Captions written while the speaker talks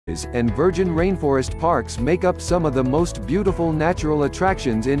and virgin rainforest parks make up some of the most beautiful natural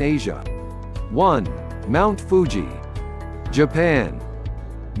attractions in Asia. 1. Mount Fuji. Japan.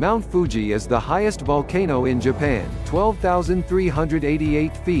 Mount Fuji is the highest volcano in Japan,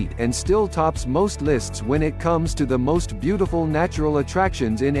 12,388 feet, and still tops most lists when it comes to the most beautiful natural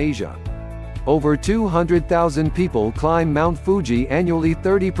attractions in Asia. Over 200,000 people climb Mount Fuji annually,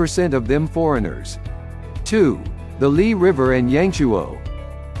 30% of them foreigners. 2. The Li River and Yangshuo.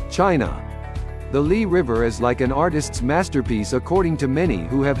 China. The Li River is like an artist's masterpiece according to many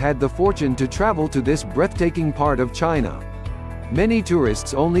who have had the fortune to travel to this breathtaking part of China. Many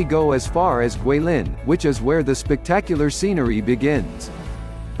tourists only go as far as Guilin, which is where the spectacular scenery begins.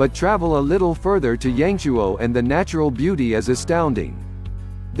 But travel a little further to Yangshuo and the natural beauty is astounding.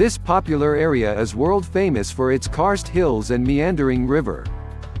 This popular area is world famous for its karst hills and meandering river.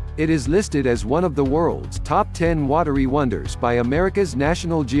 It is listed as one of the world's top 10 watery wonders by America's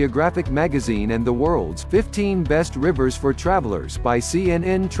National Geographic magazine and the world's 15 best rivers for travelers by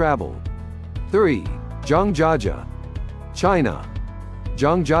CNN Travel. 3. Zhangjiajie. China.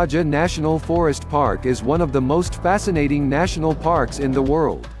 Zhangjiajie National Forest Park is one of the most fascinating national parks in the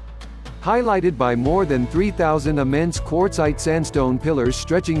world. Highlighted by more than 3,000 immense quartzite sandstone pillars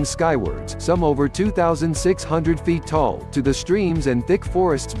stretching skywards, some over 2,600 feet tall, to the streams and thick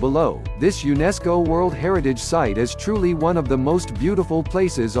forests below, this UNESCO World Heritage Site is truly one of the most beautiful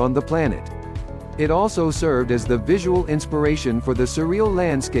places on the planet. It also served as the visual inspiration for the surreal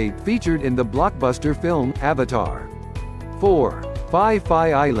landscape featured in the blockbuster film, Avatar. 4. Phi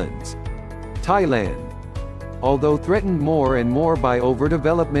Phi Islands. Thailand. Although threatened more and more by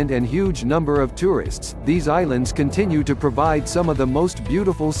overdevelopment and huge number of tourists, these islands continue to provide some of the most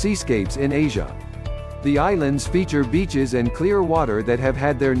beautiful seascapes in Asia. The islands feature beaches and clear water that have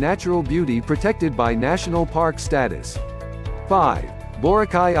had their natural beauty protected by national park status. 5.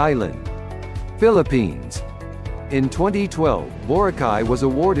 Boracay Island. Philippines. In 2012, Boracay was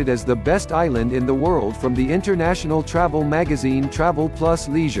awarded as the best island in the world from the international travel magazine Travel Plus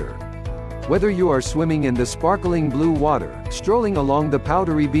Leisure. Whether you are swimming in the sparkling blue water, strolling along the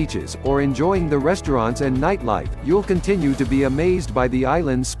powdery beaches, or enjoying the restaurants and nightlife, you'll continue to be amazed by the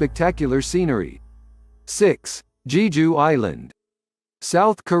island's spectacular scenery. 6. Jeju Island.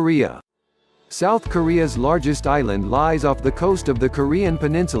 South Korea. South Korea's largest island lies off the coast of the Korean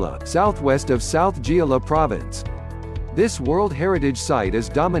peninsula, southwest of South Jeolla Province. This World Heritage Site is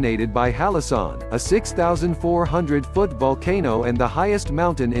dominated by Hallasan, a 6,400-foot volcano and the highest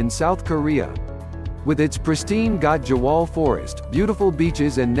mountain in South Korea. With its pristine Gat Jawal forest, beautiful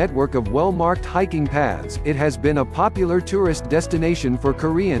beaches and network of well-marked hiking paths, it has been a popular tourist destination for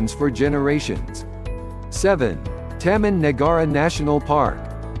Koreans for generations. 7. Taman Negara National Park.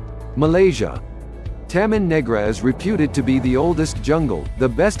 Malaysia. Taman Negara is reputed to be the oldest jungle, the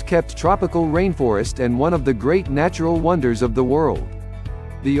best-kept tropical rainforest and one of the great natural wonders of the world.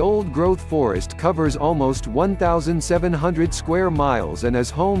 The old-growth forest covers almost 1,700 square miles and is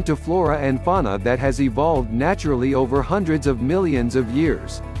home to flora and fauna that has evolved naturally over hundreds of millions of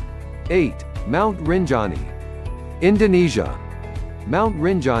years. 8. Mount Rinjani. Indonesia. Mount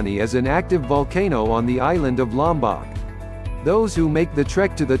Rinjani is an active volcano on the island of Lombok. Those who make the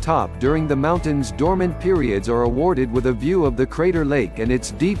trek to the top during the mountain's dormant periods are awarded with a view of the crater lake and its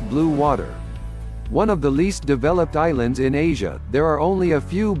deep blue water. One of the least developed islands in Asia, there are only a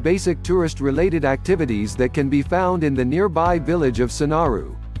few basic tourist-related activities that can be found in the nearby village of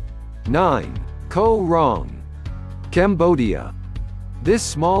Senaru. 9. Koh Rong. Cambodia. This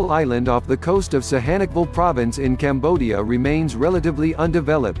small island off the coast of Sihanoukville province in Cambodia remains relatively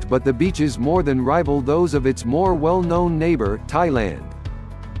undeveloped, but the beaches more than rival those of its more well-known neighbor, Thailand.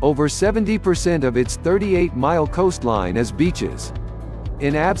 Over 70% of its 38-mile coastline is beaches.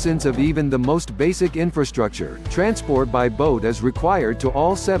 In absence of even the most basic infrastructure, transport by boat is required to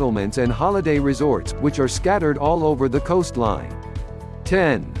all settlements and holiday resorts, which are scattered all over the coastline.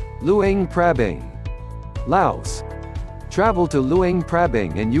 10. Luang Prabang. Laos. Travel to Luang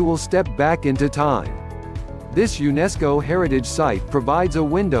Prabang and you will step back into time. This UNESCO heritage site provides a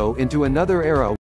window into another era